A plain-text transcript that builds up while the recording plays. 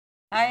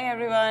Hi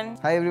everyone.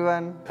 Hi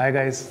everyone. Hi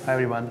guys. Hi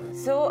everyone.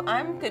 So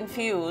I'm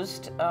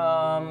confused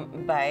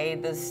by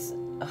this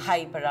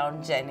hype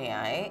around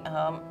GenAI.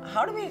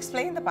 How do we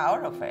explain the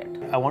power of it?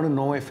 I want to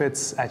know if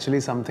it's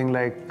actually something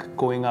like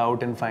going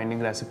out and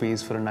finding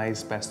recipes for a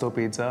nice pesto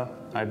pizza.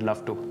 I'd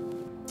love to.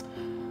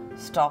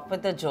 Stop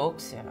with the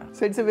jokes here.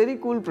 So it's a very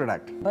cool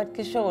product. But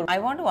Kishore, I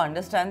want to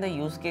understand the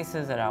use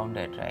cases around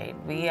it, right?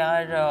 We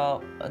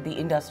are the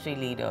industry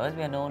leaders.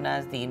 We are known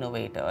as the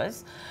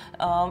innovators.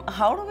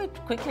 How do we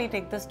quickly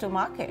take this to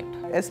market?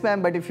 Yes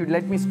ma'am, but if you'd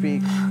let me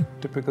speak.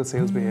 Typical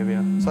sales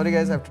behavior. Sorry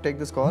guys, I have to take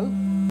this call.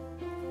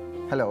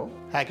 Hello.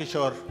 Hi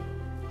Kishore,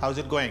 how's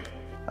it going?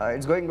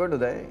 It's going good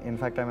today. In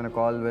fact, I'm in a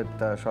call with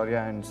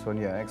Shaurya and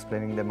Sonia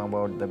explaining them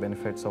about the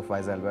benefits of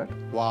Wise Albert.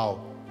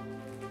 Wow,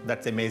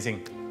 that's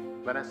amazing.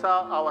 When I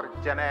saw our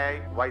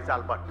GenAI Wise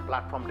Albert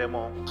platform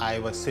demo, I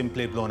was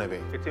simply blown away.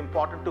 It's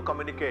important to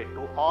communicate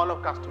to all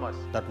of customers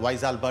that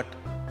Wise Albert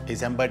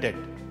is embedded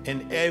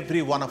in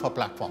every one of our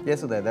platforms.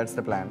 Yes, Uday, that's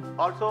the plan.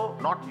 Also,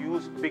 not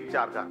use big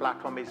jargon.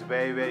 Platform is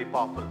very, very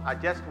powerful. I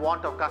just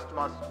want our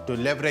customers to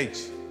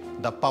leverage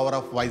the power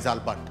of Wise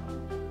Albert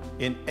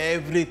in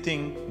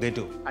everything they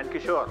do. And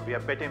Kishore, we are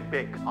betting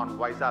big on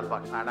Wise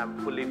Albert and I'm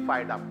fully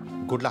fired up.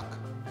 Good luck.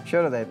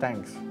 Sure, Uday,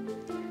 thanks.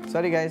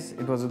 Sorry guys,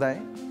 it was Uday.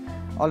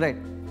 Alright,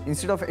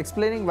 instead of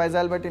explaining Wise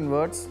Albert in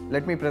words,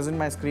 let me present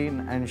my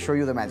screen and show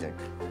you the magic.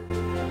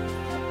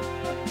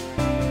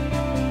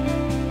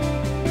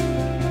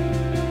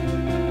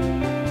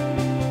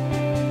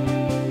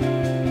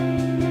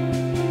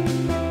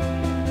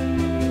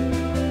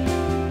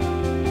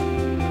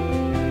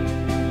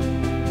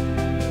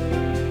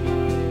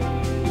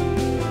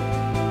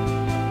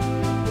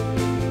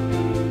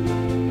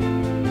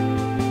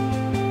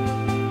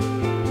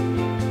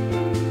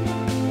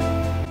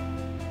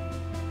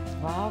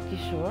 Wow,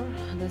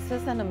 Kishore, this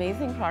is an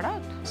amazing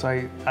product. So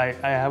I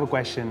have a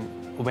question.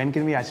 When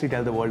can we actually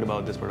tell the world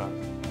about this product?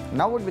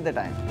 Now would be the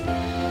time.